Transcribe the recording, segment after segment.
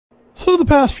So the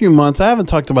past few months, I haven't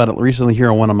talked about it recently here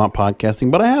on When I'm Not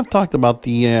Podcasting, but I have talked about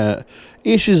the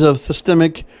issues of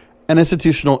systemic and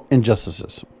institutional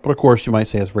injustices. But of course, you might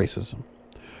say it's racism.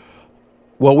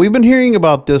 Well, we've been hearing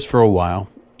about this for a while,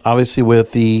 obviously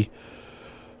with the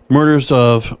murders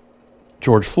of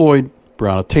George Floyd,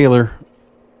 Breonna Taylor,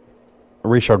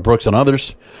 Rayshard Brooks, and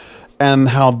others, and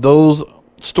how those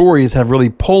stories have really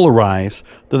polarized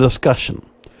the discussion.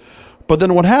 But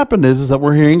then what happened is that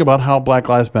we're hearing about how Black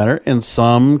Lives Matter. In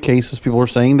some cases, people are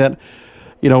saying that,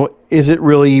 is it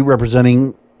really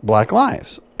representing Black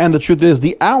lives? And the truth is,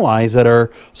 the allies that are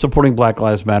supporting Black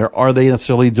Lives Matter, are they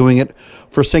necessarily doing it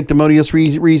for sanctimonious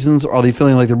reasons? Are they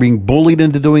feeling like they're being bullied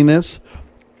into doing this?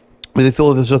 Do they feel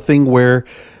that there's a thing where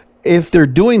if they're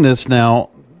doing this now,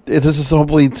 this is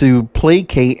hopefully to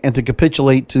placate and to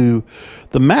capitulate to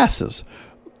the masses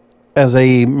as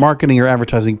a marketing or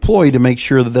advertising ploy to make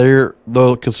sure that they're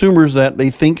the consumers that they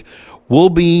think will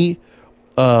be,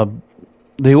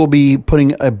 they will be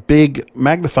putting a big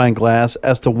magnifying glass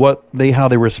as to how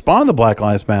they respond to Black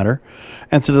Lives Matter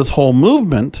and to this whole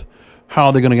movement, how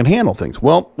they're going to handle things.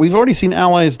 Well, we've already seen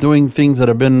allies doing things that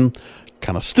have been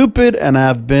kind of stupid and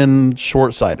have been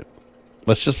short-sighted.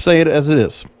 Let's just say it as it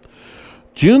is.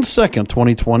 June 2nd,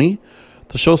 2020,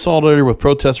 to show solidarity with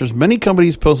protesters, many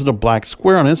companies posted a black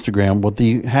square on Instagram with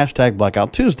the hashtag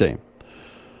Blackout Tuesday.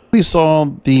 We saw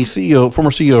the former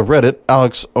CEO of Reddit,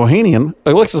 Alexis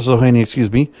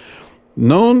Ohanian,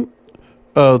 known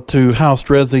to House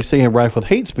Dreads, they say rife with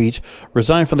hate speech,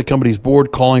 resigned from the company's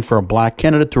board, calling for a black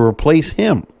candidate to replace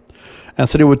him, and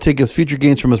said he would take his future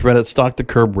gains from his Reddit stock to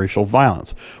curb racial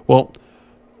violence. Well,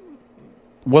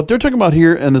 what they're talking about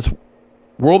here in this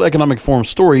World Economic Forum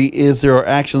story is there are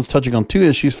actions touching on two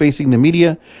issues facing the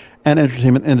media and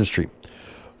entertainment industry.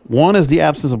 One is the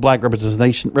absence of black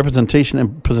representation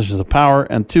in positions of power,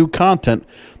 and two, content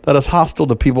that is hostile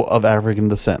to people of African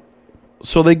descent.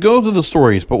 So they go through the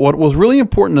stories, but what was really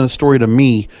important in the story to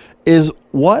me is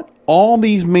what all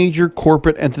these major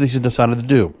corporate entities have decided to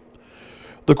do.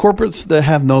 The corporates that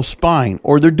have no spine,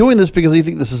 or they're doing this because they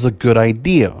think this is a good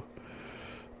idea,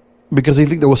 because they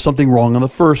think there was something wrong in the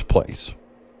first place.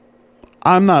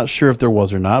 I'm not sure if there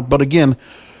was or not, but again,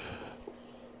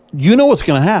 you know what's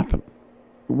going to happen.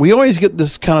 We always get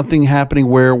this kind of thing happening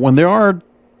where when there are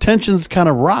tensions kind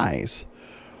of rise,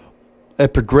 a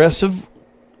progressive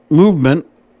movement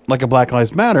like a Black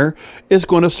Lives Matter is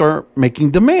going to start making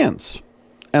demands.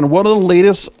 And what are the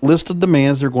latest list of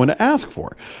demands they're going to ask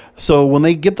for? So when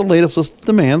they get the latest list of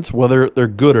demands, whether they're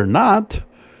good or not,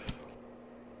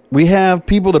 we have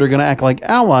people that are going to act like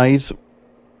allies,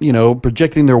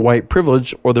 projecting their white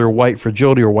privilege or their white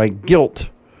fragility or white guilt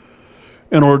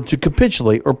in order to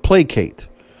capitulate or placate.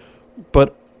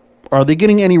 But are they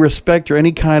getting any respect or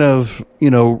any kind of,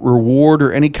 reward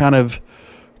or any kind of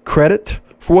credit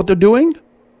for what they're doing?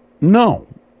 No,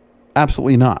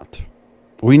 absolutely not.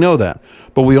 We know that.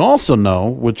 But we also know,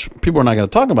 which people are not going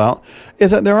to talk about, is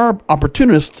that there are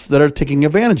opportunists that are taking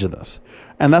advantage of this.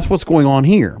 And that's what's going on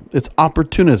here. It's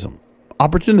opportunism,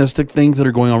 opportunistic things that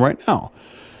are going on right now.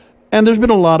 And there's been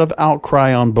a lot of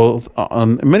outcry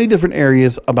on many different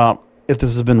areas about if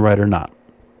this has been right or not.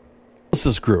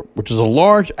 This Group, which is a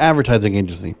large advertising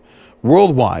agency,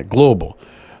 worldwide, global,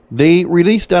 they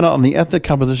released data on the ethnic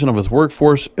composition of its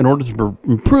workforce in order to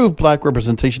improve black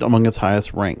representation among its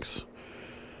highest ranks.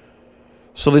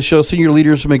 So they show senior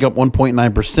leaders make up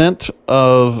 1.9%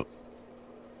 of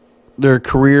their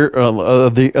career,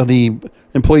 of the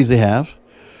employees they have.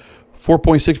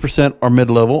 4.6% are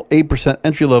mid-level, 8%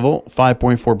 entry-level,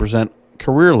 5.4%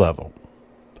 career level.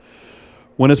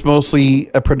 When it's mostly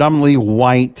a predominantly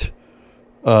white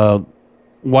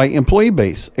employee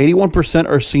base, 81%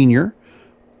 are senior,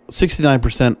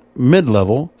 69%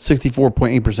 mid-level,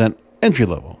 64.8%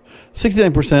 entry-level,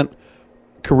 69%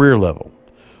 career level.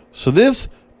 So this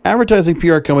advertising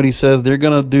PR company says they're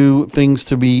going to do things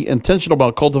to be intentional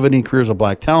about cultivating careers of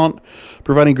black talent,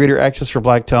 providing greater access for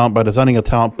black talent by designing a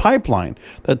talent pipeline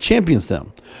that champions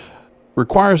them,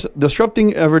 requires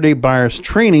disrupting everyday buyers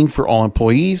training for all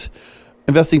employees,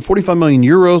 investing 45 million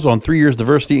euros on 3 years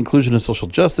diversity, inclusion, and social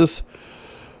justice,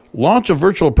 launch a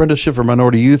virtual apprenticeship for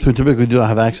minority youth who typically do not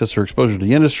have access or exposure to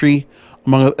the industry,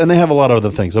 and they have a lot of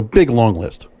other things, a big long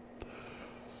list.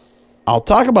 I'll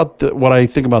talk about what I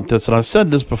think about this, and I've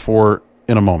said this before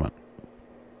in a moment.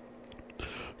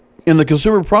 In the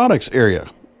consumer products area,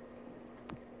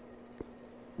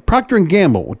 Procter &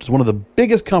 Gamble, which is one of the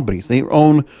biggest companies, they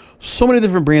own so many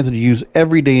different brands that you use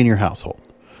every day in your household.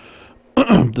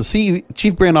 The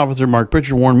Chief Brand Officer, Mark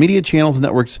Pritchard, warned media channels and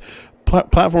networks,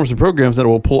 platforms, and programs that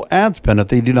will pull ad spend if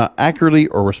they do not accurately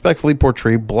or respectfully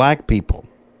portray black people.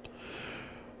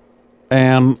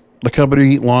 And the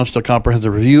company launched a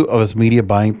comprehensive review of its media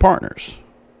buying partners.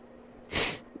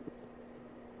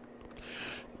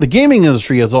 The gaming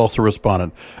industry has also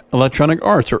responded. Electronic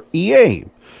Arts, or EA,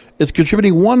 is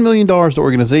contributing $1 million to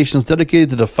organizations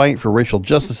dedicated to the fight for racial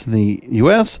justice in the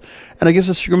U.S. and against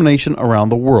discrimination around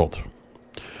the world.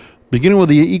 Beginning with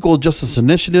the Equal Justice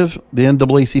Initiative, the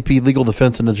NAACP Legal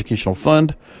Defense and Educational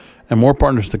Fund, and more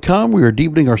partners to come, we are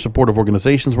deepening our support of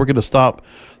organizations working to stop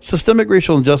systemic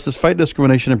racial injustice, fight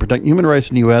discrimination, and protect human rights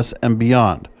in the U.S. and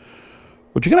beyond.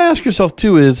 What you're going to ask yourself,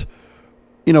 too, is,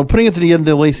 putting it to the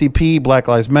NAACP, Black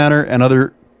Lives Matter, and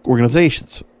other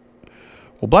organizations.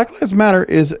 Well, Black Lives Matter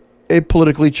is a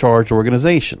politically charged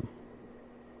organization.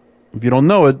 If you don't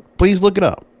know it, please look it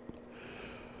up.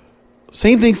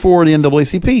 Same thing for the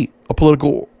NAACP, a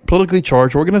politically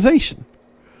charged organization.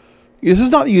 This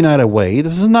is not the United Way.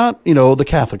 This is not, the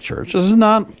Catholic Church. This is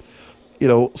not,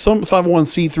 some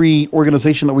 501c3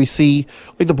 organization that we see,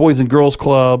 like the Boys and Girls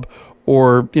Club,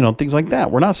 or things like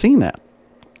that. We're not seeing that.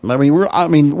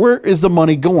 Where is the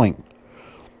money going?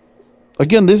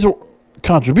 Again, these are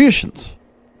contributions,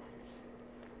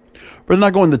 but they're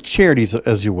not going to charities,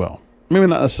 as you will. Maybe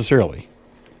not necessarily.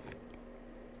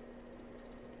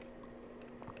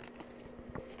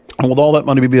 And will all that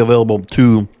money be available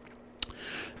to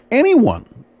anyone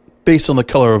based on the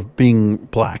color of being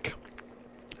black?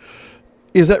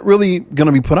 Is that really going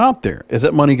to be put out there? Is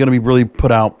that money going to be really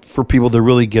put out for people to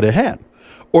really get ahead?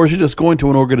 Or is it just going to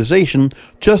an organization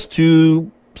just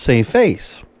to save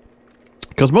face?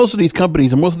 Because most of these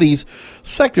companies and most of these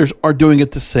sectors are doing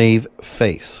it to save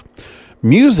face.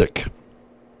 Music.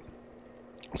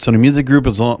 Sony Music Group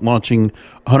is launching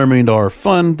a $100 million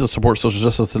fund to support social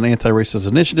justice and anti-racist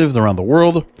initiatives around the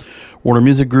world. Warner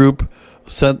Music Group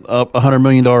set up a $100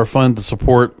 million fund to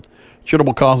support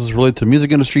charitable causes related to the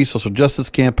music industry, social justice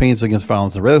campaigns against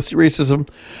violence and racism.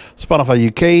 Spotify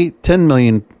UK, $10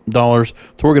 million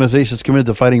to organizations committed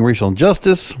to fighting racial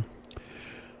injustice.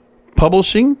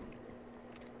 Publishing.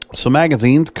 Some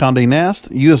magazines, Condé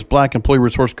Nast, U.S. Black Employee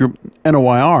Resource Group,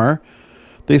 NOIR,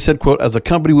 they said, quote, as a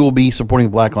company, we will be supporting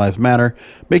Black Lives Matter,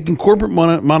 making corporate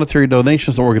monetary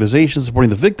donations to organizations supporting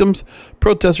the victims,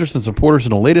 protesters, and supporters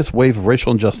in the latest wave of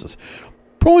racial injustice.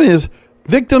 Point is,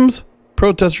 victims,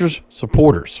 protesters,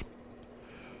 supporters.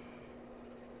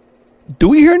 Do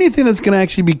we hear anything that's going to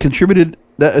actually be contributed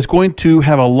that is going to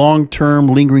have a long-term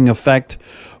lingering effect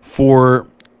for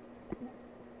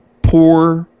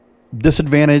poor,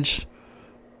 disadvantaged,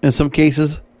 in some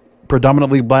cases,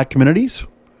 predominantly black communities?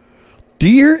 Do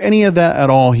you hear any of that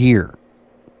at all here?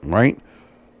 Right?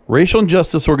 Racial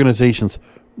injustice organizations.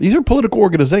 These are political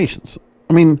organizations.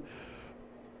 I mean,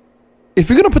 if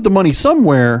you're going to put the money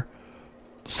somewhere,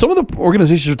 some of the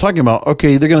organizations you're talking about,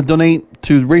 okay, they're going to donate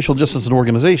to racial justice and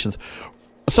organizations.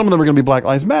 Some of them are going to be Black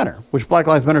Lives Matter, which Black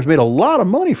Lives Matter has made a lot of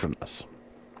money from this.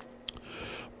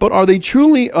 But are they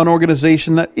truly an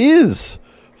organization that is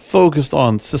focused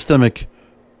on systemic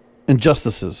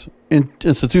injustices,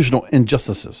 institutional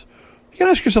injustices? You got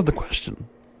to ask yourself the question.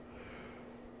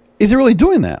 Is it really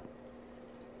doing that?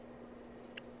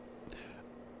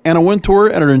 Anna Wintour,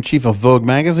 editor-in-chief of Vogue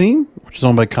magazine, which is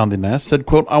owned by Condé Nast, said,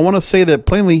 quote, I want to say that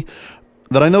plainly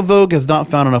that I know Vogue has not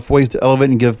found enough ways to elevate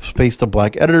and give space to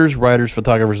black editors, writers,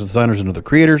 photographers, designers, and other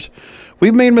creators.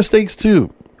 We've made mistakes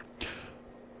too.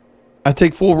 I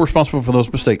take full responsibility for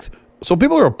those mistakes. So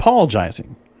people are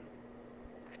apologizing.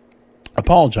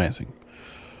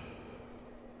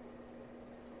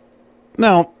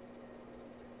 Now,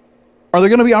 are there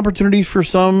going to be opportunities for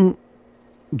some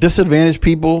disadvantaged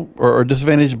people or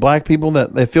disadvantaged black people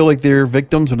that they feel like they're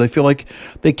victims or they feel like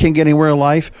they can't get anywhere in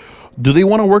life? Do they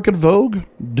want to work at Vogue?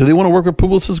 Do they want to work with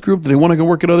Publicis Group? Do they want to go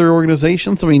work at other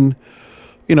organizations? I mean,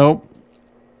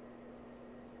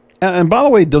 and by the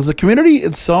way, does the community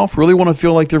itself really want to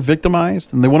feel like they're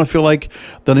victimized and they want to feel like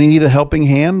that they need a helping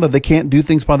hand, that they can't do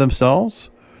things by themselves?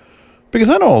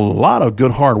 Because I know a lot of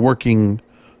good, hardworking,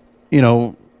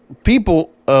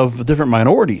 people of different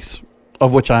minorities,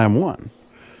 of which I am one.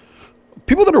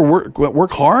 People that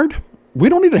work hard, we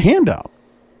don't need a handout.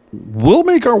 We'll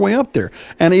make our way up there.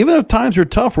 And even if times are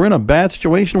tough, we're in a bad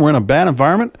situation, we're in a bad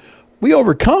environment, we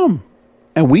overcome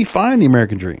and we find the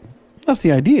American dream. That's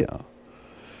the idea.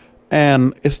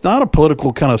 And it's not a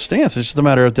political kind of stance. It's just a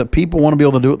matter of that people want to be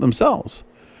able to do it themselves.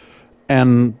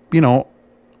 And,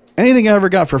 anything I ever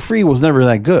got for free was never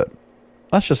that good.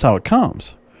 That's just how it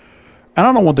comes. I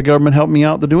don't want the government help me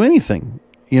out to do anything.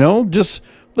 Just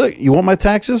look, you want my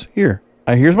taxes?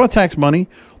 Here's my tax money.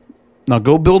 Now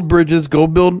go build bridges, go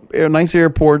build nice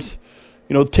airports,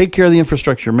 take care of the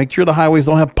infrastructure, make sure the highways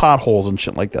don't have potholes and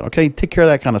shit like that. Okay. Take care of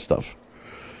that kind of stuff.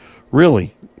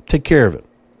 Really take care of it.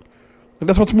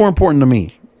 That's what's more important to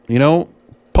me. You know,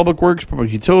 public works,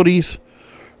 public utilities,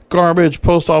 garbage,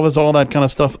 post office, all that kind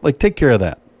of stuff. Like, take care of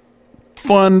that.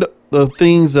 Fund the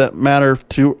things that matter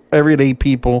to everyday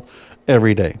people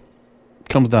every day.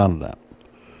 Comes down to that.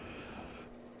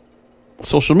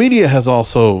 Social media has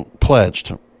also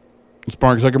pledged. As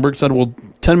Mark Zuckerberg said, well,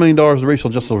 $10 million to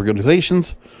racial justice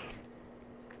organizations.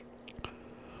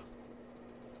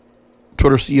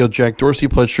 Twitter CEO Jack Dorsey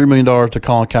pledged $3 million to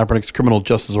Colin Kaepernick's criminal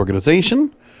justice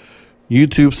organization.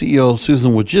 YouTube CEO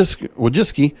Susan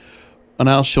Wojcicki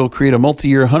announced she'll create a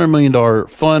multi-year $100 million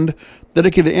fund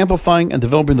dedicated to amplifying and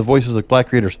developing the voices of black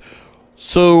creators.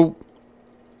 So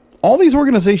all these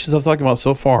organizations I've talked about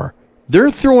so far, they're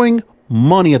throwing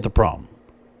money at the problem.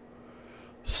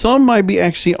 Some might be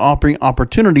actually offering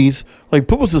opportunities, like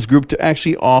Publicis Group, to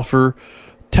actually offer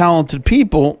talented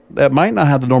people that might not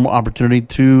have the normal opportunity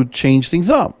to change things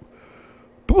up.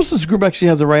 Publicis Group actually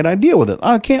has the right idea with it.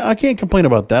 I can't complain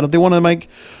about that. If they want to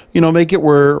make it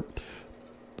where,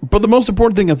 but the most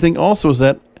important thing I think also is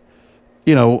that,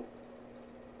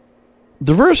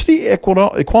 diversity,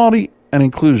 equality, and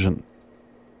inclusion.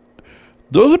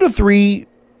 Those are the three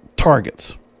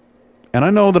targets. And I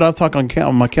know that I've talked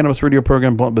on my cannabis radio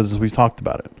program, Blunt Business, we've talked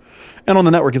about it. And on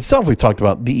the network itself, we've talked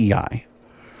about DEI.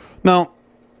 Now,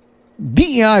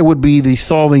 DEI would be the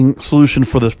solving solution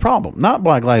for this problem, not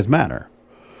Black Lives Matter.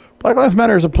 Black Lives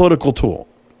Matter is a political tool.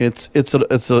 It's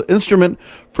an instrument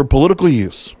for political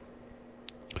use.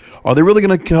 Are they really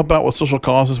going to help out with social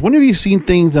causes? When have you seen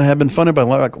things that have been funded by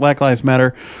Black Lives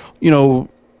Matter?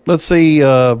 Let's say,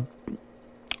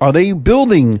 are they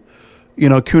building,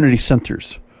 community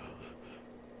centers?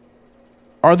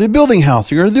 Are they building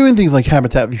housing? Are they doing things like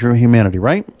Habitat for Humanity,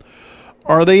 right?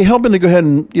 Are they helping to go ahead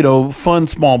and,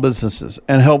 fund small businesses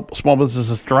and help small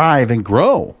businesses thrive and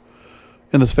grow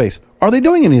in the space? Are they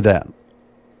doing any of that?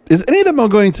 Is any of them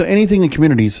going to anything in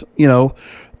communities,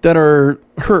 that are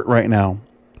hurt right now?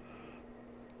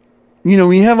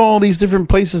 When you have all these different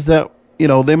places that,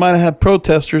 they might have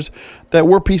protesters that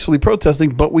were peacefully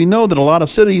protesting, but we know that a lot of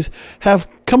cities have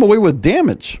come away with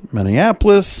damage.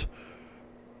 Minneapolis,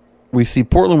 we see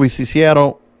Portland, we see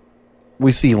Seattle,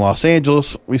 we see Los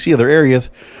Angeles, we see other areas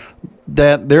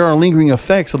that there are lingering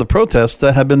effects of the protests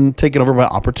that have been taken over by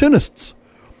opportunists.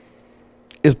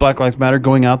 Is Black Lives Matter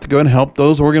going out to go and help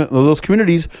those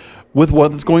communities with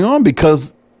what's going on?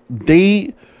 Because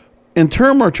they, in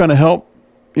turn, are trying to help,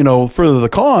 further the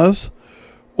cause.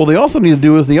 Well, they also need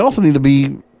to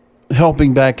be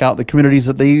helping back out the communities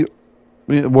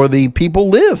where the people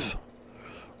live,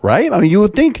 right? I mean, you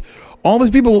would think all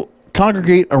these people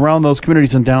congregate around those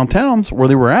communities and downtowns where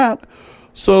they were at.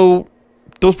 So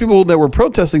those people that were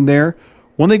protesting there,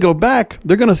 when they go back,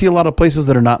 they're going to see a lot of places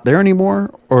that are not there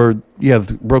anymore. Or you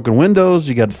have broken windows,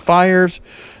 you got fires,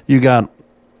 you got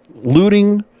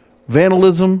looting,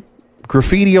 vandalism,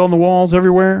 graffiti on the walls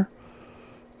everywhere.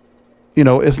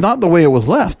 It's not the way it was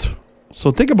left.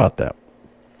 So think about that.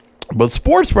 But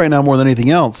sports right now, more than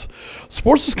anything else,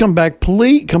 sports has come back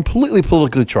completely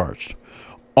politically charged.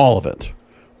 All of it.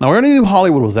 Now, we already knew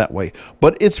Hollywood was that way,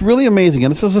 but it's really amazing,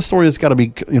 and this is a story that's got to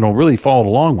be, really followed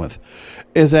along with,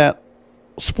 is that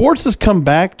sports has come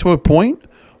back to a point,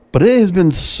 but it has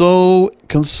been so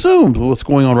consumed with what's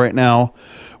going on right now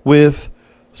with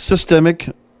systemic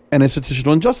and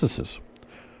institutional injustices.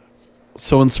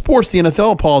 So in sports, the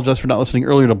NFL apologized for not listening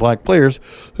earlier to black players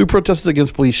who protested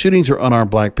against police shootings or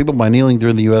unarmed black people by kneeling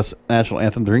during the U.S. national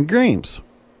anthem during games.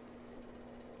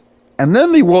 And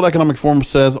then the World Economic Forum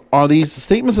says, are these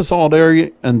statements of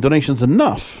solidarity and donations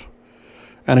enough?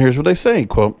 And here's what they say,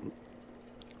 quote,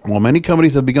 while many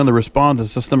companies have begun to respond to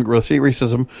systemic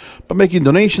racism by making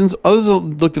donations, others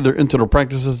have looked at their internal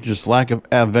practices, just lack of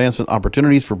advancement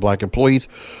opportunities for black employees,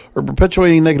 or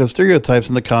perpetuating negative stereotypes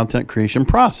in the content creation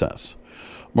process.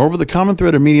 Moreover, the common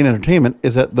thread of media and entertainment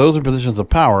is that those in positions of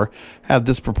power have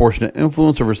disproportionate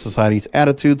influence over society's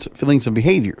attitudes, feelings, and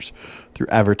behaviors through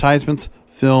advertisements,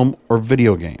 film, or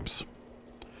video games.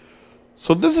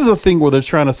 So this is a thing where they're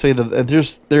trying to say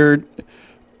that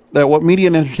that what media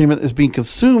and entertainment is being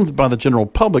consumed by the general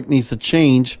public needs to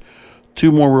change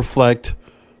to more reflect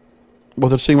what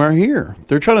they're saying right here.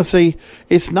 They're trying to say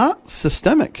it's not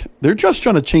systemic. They're just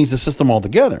trying to change the system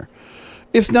altogether.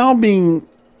 It's now being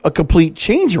a complete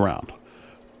change around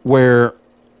where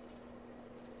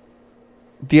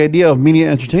the idea of media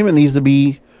and entertainment needs to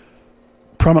be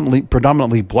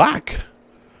predominantly black.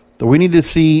 That we need to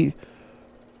see,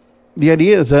 the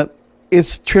idea is that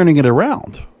it's turning it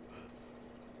around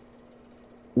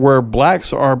where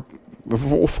blacks are, for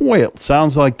the way it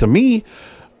sounds like to me,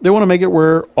 they want to make it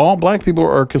where all black people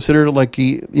are considered like,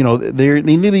 they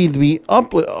need to be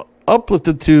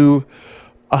uplifted to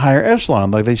a higher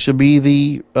echelon. Like they should be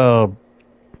the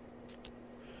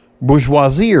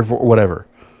bourgeoisie or whatever.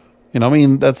 You know, I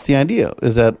mean, that's the idea,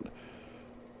 is that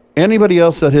anybody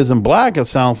else that isn't black, it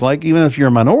sounds like, even if you're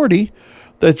a minority,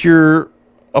 that you're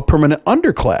a permanent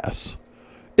underclass.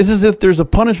 It's as if there's a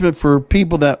punishment for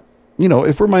people that, you know,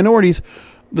 if we're minorities,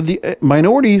 the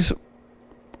minorities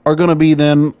are going to be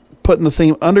then put in the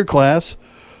same underclass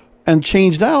and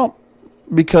changed out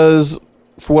because,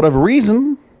 for whatever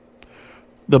reason,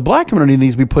 the black community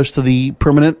needs to be pushed to the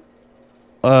permanent,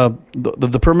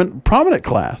 the permanent prominent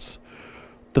class.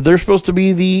 That they're supposed to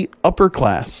be the upper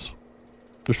class.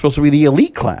 They're supposed to be the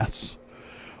elite class.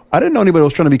 I didn't know anybody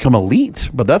was trying to become elite,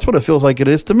 but that's what it feels like it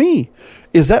is to me.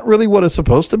 Is that really what it's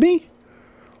supposed to be?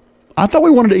 I thought we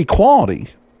wanted equality.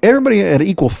 Everybody at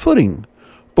equal footing.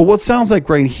 But what sounds like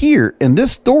right here in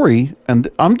this story, and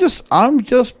I'm just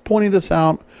pointing this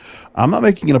out. I'm not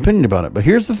making an opinion about it, but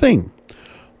here's the thing.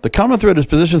 The common thread is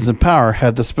positions in power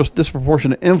had this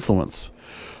disproportionate influence.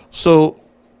 So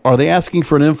are they asking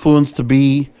for an influence to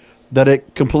be that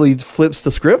it completely flips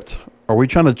the script? Are we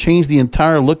trying to change the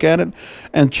entire look at it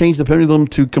and change the pendulum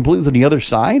to completely to the other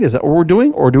side? Is that what we're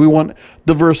doing? Or do we want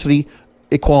diversity,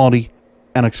 equality,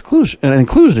 and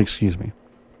inclusion, excuse me.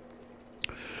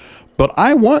 But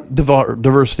I want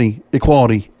diversity,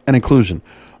 equality, and inclusion.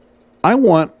 I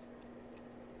want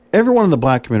everyone in the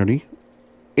black community,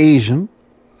 Asian,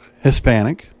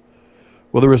 Hispanic,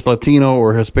 whether it's Latino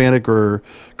or Hispanic or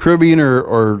Caribbean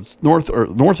or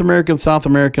North American, South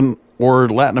American, or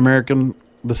Latin American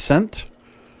descent,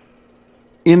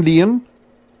 Indian,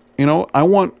 you know, I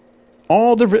want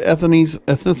all different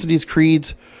ethnicities,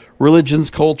 creeds, religions,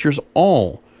 cultures,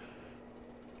 all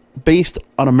based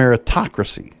on a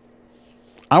meritocracy.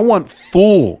 I want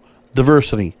full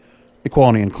diversity,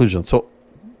 equality, and inclusion. So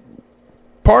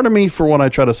pardon me for what I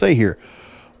try to say here.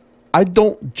 I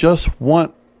don't just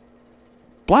want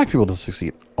black people to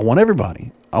succeed. I want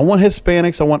everybody. I want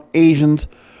Hispanics. I want Asians.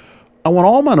 I want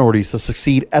all minorities to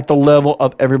succeed at the level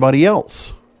of everybody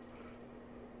else.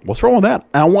 What's wrong with that?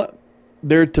 I want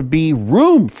there to be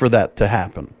room for that to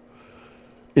happen.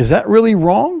 Is that really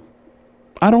wrong?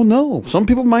 I don't know. Some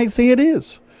people might say it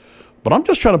is. But I'm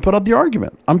just trying to put out the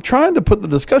argument. I'm trying to put the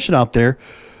discussion out there.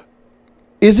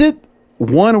 Is it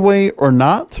one way or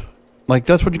not? Like,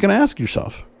 that's what you're going to ask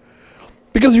yourself.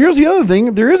 Because here's the other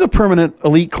thing. There is a permanent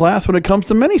elite class when it comes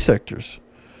to many sectors.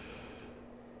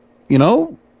 You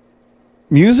know,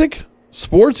 music,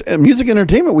 sports, and music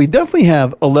entertainment, we definitely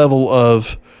have a level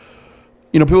of,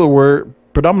 you know, people who were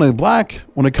predominantly black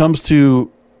when it comes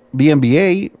to the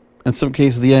NBA, in some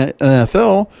cases the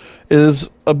NFL,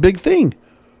 is a big thing.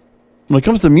 When it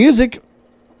comes to music,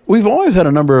 we've always had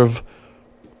a number of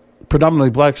predominantly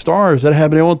black stars that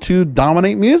have been able to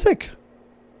dominate music.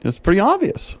 It's pretty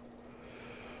obvious.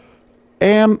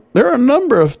 And there are a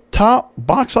number of top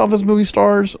box office movie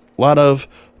stars, a lot of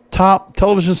top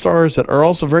television stars that are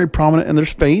also very prominent in their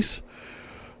space.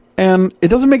 And it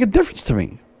doesn't make a difference to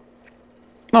me.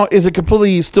 Now, is it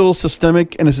completely still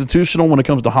systemic and institutional when it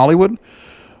comes to Hollywood?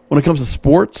 When it comes to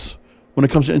sports? When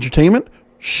it comes to entertainment?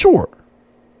 Sure.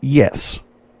 Yes.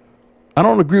 I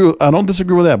don't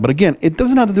disagree with that. But again, it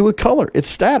doesn't have to do with color. It's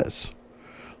status.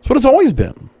 It's what it's always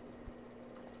been.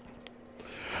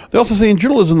 They also say in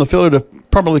journalism, the failure to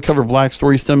properly cover black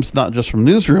stories stems not just from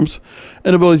newsrooms,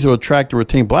 inability to attract or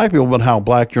retain black people, but how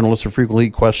black journalists are frequently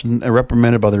questioned and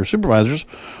reprimanded by their supervisors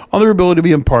on their ability to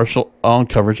be impartial on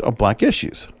coverage of black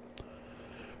issues.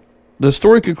 The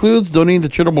story concludes, donating to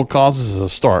charitable causes is a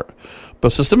start,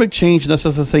 but systemic change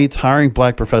necessitates hiring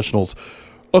black professionals.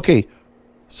 Okay,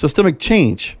 systemic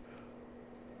change.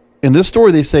 In this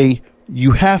story, they say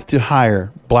you have to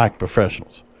hire black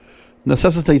professionals.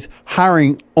 Necessitates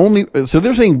hiring only. So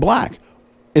they're saying black.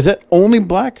 Is that only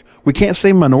black? We can't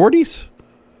say minorities?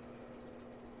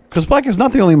 Because black is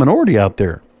not the only minority out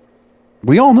there.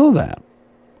 We all know that.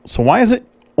 So why is it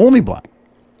only black?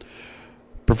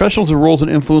 Professionals with roles and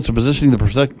influence are positioning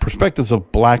the perspectives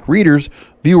of black readers,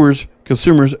 viewers,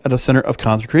 consumers at the center of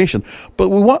content creation. But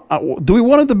do we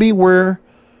want it to be where,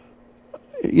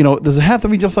 you know, does it have to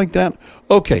be just like that?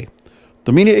 Okay.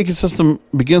 The media ecosystem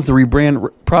begins to rebrand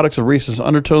products of racist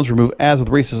undertones, remove ads with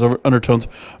racist undertones.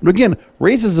 But again,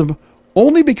 racism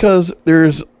only because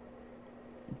there's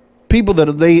people that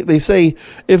they say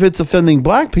if it's offending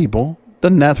black people,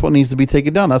 then that's what needs to be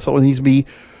taken down. That's what needs to be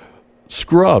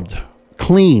scrubbed,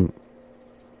 clean.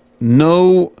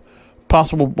 No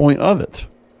possible point of it.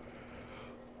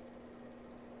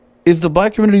 Is the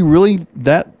black community really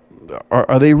that,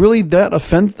 are they really that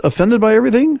offended by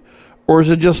everything? Or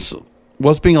is it just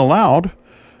what's being allowed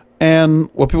and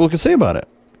what people can say about it?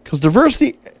 Because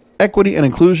diversity equity and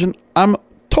inclusion, I'm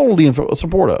totally in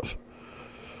support of.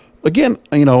 Again,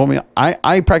 you know, I mean,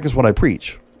 I practice what I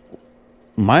preach.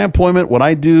 My employment, what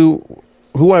I do,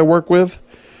 who I work with,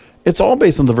 it's all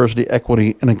based on diversity,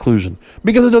 equity, and inclusion.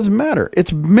 Because it doesn't matter.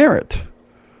 It's merit.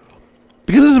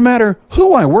 Because it doesn't matter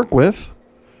who I work with.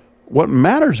 What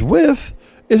matters with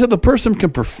is that the person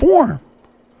can perform.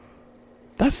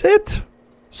 That's it.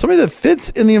 Somebody that fits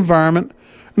in the environment,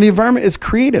 and the environment is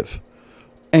creative.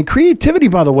 And creativity,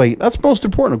 by the way, that's most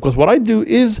important, because what I do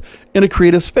is in a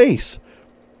creative space.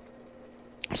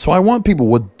 So I want people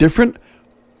with different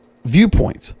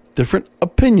viewpoints, different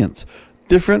opinions,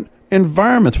 different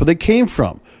environments where they came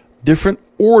from, different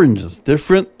origins,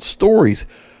 different stories.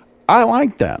 I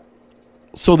like that.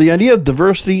 So the idea of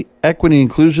diversity, equity, and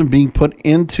inclusion being put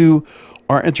into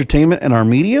our entertainment and our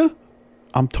media,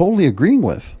 I'm totally agreeing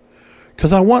with.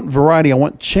 Because I want variety. I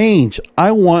want change.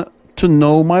 I want to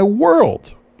know my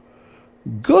world.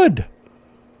 Good.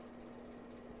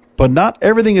 But not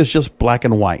everything is just black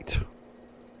and white.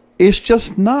 It's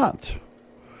just not.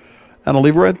 And I'll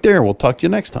leave it right there. We'll talk to you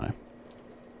next time.